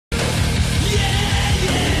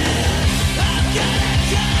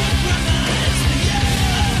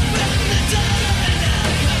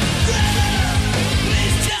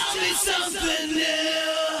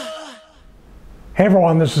Hey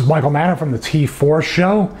everyone, this is Michael Manna from the T4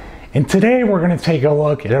 Show, and today we're going to take a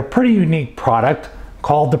look at a pretty unique product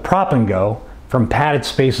called the Prop and Go from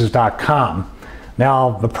PaddedSpaces.com.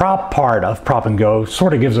 Now, the prop part of Prop and Go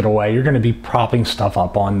sort of gives it away. You're going to be propping stuff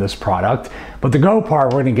up on this product, but the Go part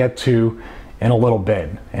we're going to get to in a little bit,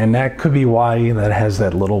 and that could be why that has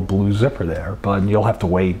that little blue zipper there, but you'll have to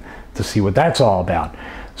wait to see what that's all about.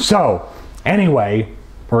 So, anyway,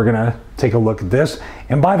 we're going to take a look at this,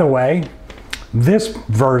 and by the way, this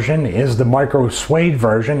version is the micro suede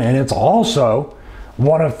version, and it's also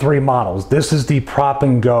one of 3 models. This is the Prop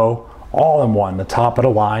and Go all-in-one, the top of the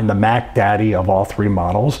line, the Mac Daddy of all 3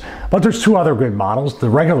 models. But there's 2 other good models, the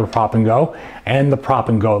regular Prop and Go and the Prop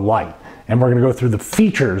and Go Lite. And we're going to go through the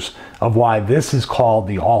features of why this is called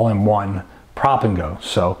the all-in-one Prop and Go.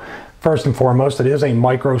 So first and foremost, it is a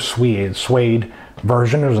micro suede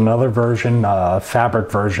version. There's another version, fabric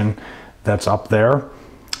version, that's up there.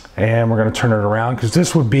 And we're going to turn it around because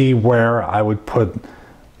this would be where I would put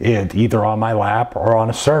it either on my lap or on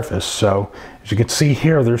a surface. So as you can see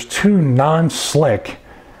here, there's 2 non-slick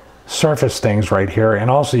surface things right here,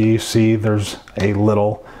 and also you see there's a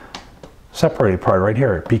little separated part right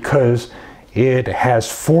here because it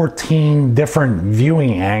has 14 different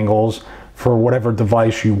viewing angles for whatever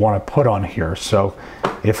device you want to put on here. So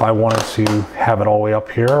if I wanted to have it all the way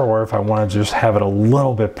up here, or if I want to just have it a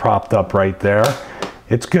little bit propped up right there,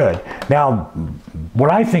 it's good. Now,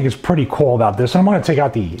 what I think is pretty cool about this, I'm going to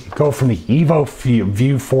go from the Evo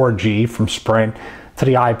View 4G from Sprint to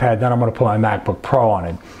the iPad, then I'm going to put my MacBook Pro on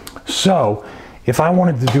it. So, if I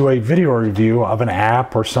wanted to do a video review of an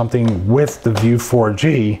app or something with the View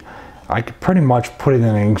 4G, I could pretty much put it in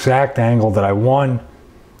an exact angle that I want,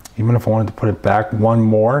 even if I wanted to put it back one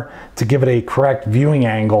more, to give it a correct viewing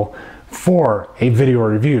angle for a video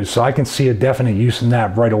review. So I can see a definite use in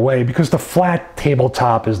that right away because the flat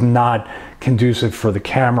tabletop is not conducive for the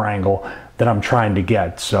camera angle that I'm trying to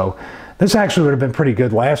get. So this actually would have been pretty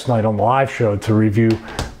good last night on the live show to review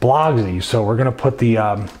Blogsy. So we're going to put the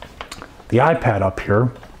iPad up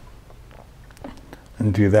here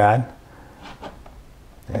and do that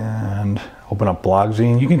and open up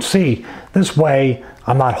Blogsy, and you can see this way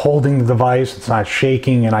I'm not holding the device, it's not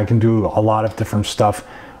shaking, and I can do a lot of different stuff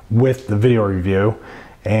with the video review,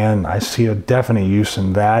 and I see a definite use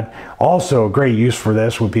in that. Also, a great use for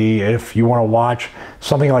this would be if you want to watch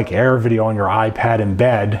something like AirVideo on your iPad in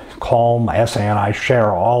bed. Calm, SA, and I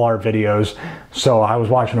share all our videos. So I was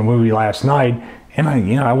watching a movie last night, and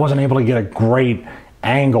I wasn't able to get a great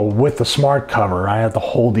angle with the smart cover. I had to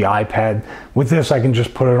hold the iPad. With this, I can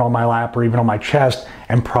just put it on my lap or even on my chest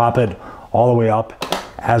and prop it all the way up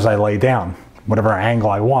as I lay down, whatever angle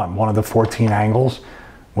I want. One of the 14 angles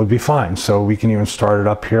would be fine. So we can even start it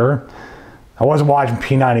up here. I wasn't watching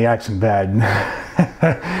P90X in bed.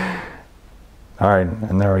 All right,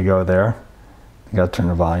 and there we go there. You gotta turn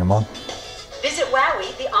the volume up. Visit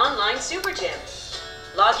Wowie, the online super gym.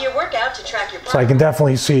 Log your workout to track your progress. So I can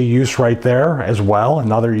definitely see a use right there as well,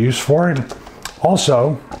 another use for it.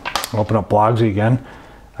 Also, open up Blogsy again.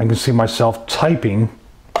 I can see myself typing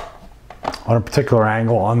on a particular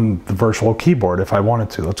angle on the virtual keyboard if I wanted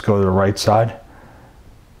to. Let's go to the right side.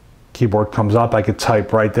 Keyboard comes up, I could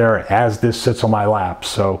type right there as this sits on my lap.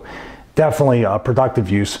 So definitely a productive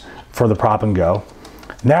use for the Prop and Go.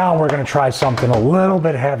 Now we're going to try something a little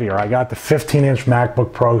bit heavier. I got the 15-inch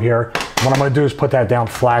MacBook Pro here. What I'm going to do is put that down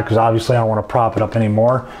flat because obviously I don't want to prop it up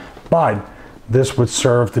anymore. But this would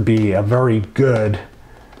serve to be a very good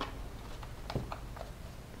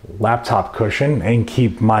laptop cushion and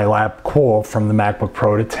keep my lap cool from the MacBook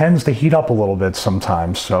Pro. It tends to heat up a little bit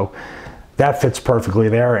sometimes, so that fits perfectly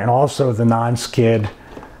there. And also the non-skid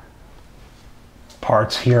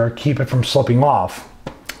parts here keep it from slipping off.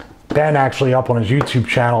 Ben actually up on his YouTube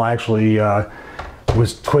channel actually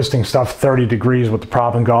was twisting stuff 30 degrees with the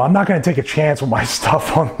Prop and Go. I'm not going to take a chance with my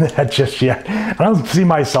stuff on that just yet. I don't see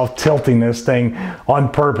myself tilting this thing on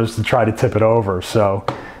purpose to try to tip it over. So,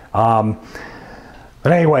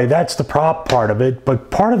 but anyway, that's the prop part of it. But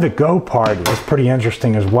part of the Go part is pretty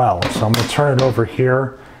interesting as well. So I'm going to turn it over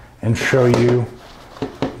here and show you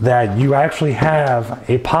that you actually have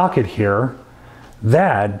a pocket here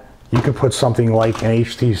that you could put something like an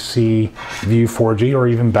HTC View 4G, or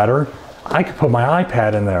even better, I could put my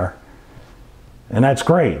iPad in there, and that's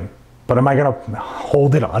great. But am I going to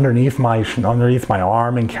hold it underneath my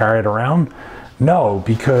arm and carry it around? No,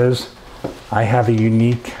 because I have a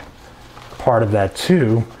unique part of that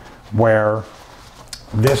too, where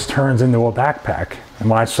this turns into a backpack. And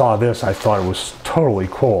when I saw this, I thought it was totally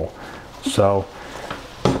cool. So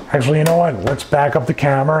Actually, you know what? Let's back up the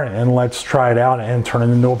camera and let's try it out and turn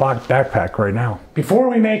it into a backpack right now. Before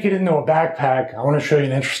we make it into a backpack, I want to show you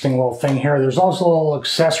an interesting little thing here. There's also a little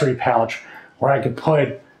accessory pouch where I could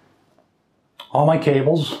put all my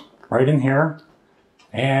cables right in here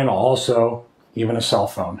and also even a cell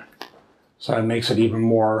phone. So it makes it even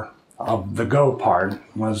more of the go part. I'm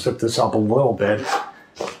going to zip this up a little bit.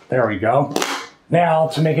 There we go. Now,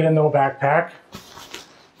 to make it into a backpack,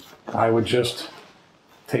 I would just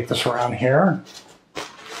take this around here.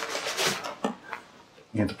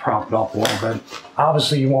 You have to prop it up a little bit.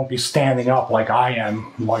 Obviously, you won't be standing up like I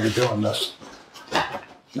am while you're doing this.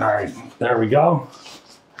 All right, there we go.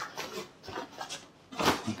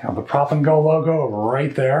 Have the Prop and Go logo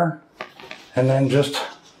right there. And then just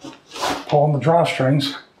pull on the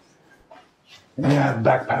drawstrings. And you have a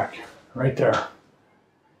backpack right there.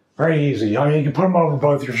 Very easy. I mean, you can put them over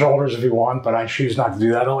both your shoulders if you want, but I choose not to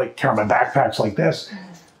do that. I like carry my backpacks like this.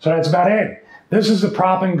 So that's about it. This is the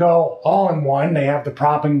Prop and Go all-in-one. They have the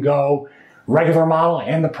Prop and Go regular model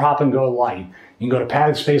and the Prop and Go Lite. You can go to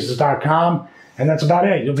paddedspaces.com, and that's about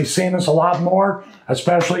it. You'll be seeing this a lot more,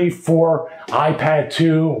 especially for iPad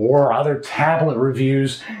 2 or other tablet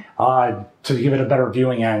reviews to give it a better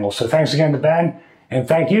viewing angle. So thanks again to Ben, and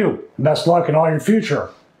thank you. Best luck in all your future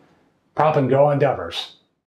Prop and Go endeavors.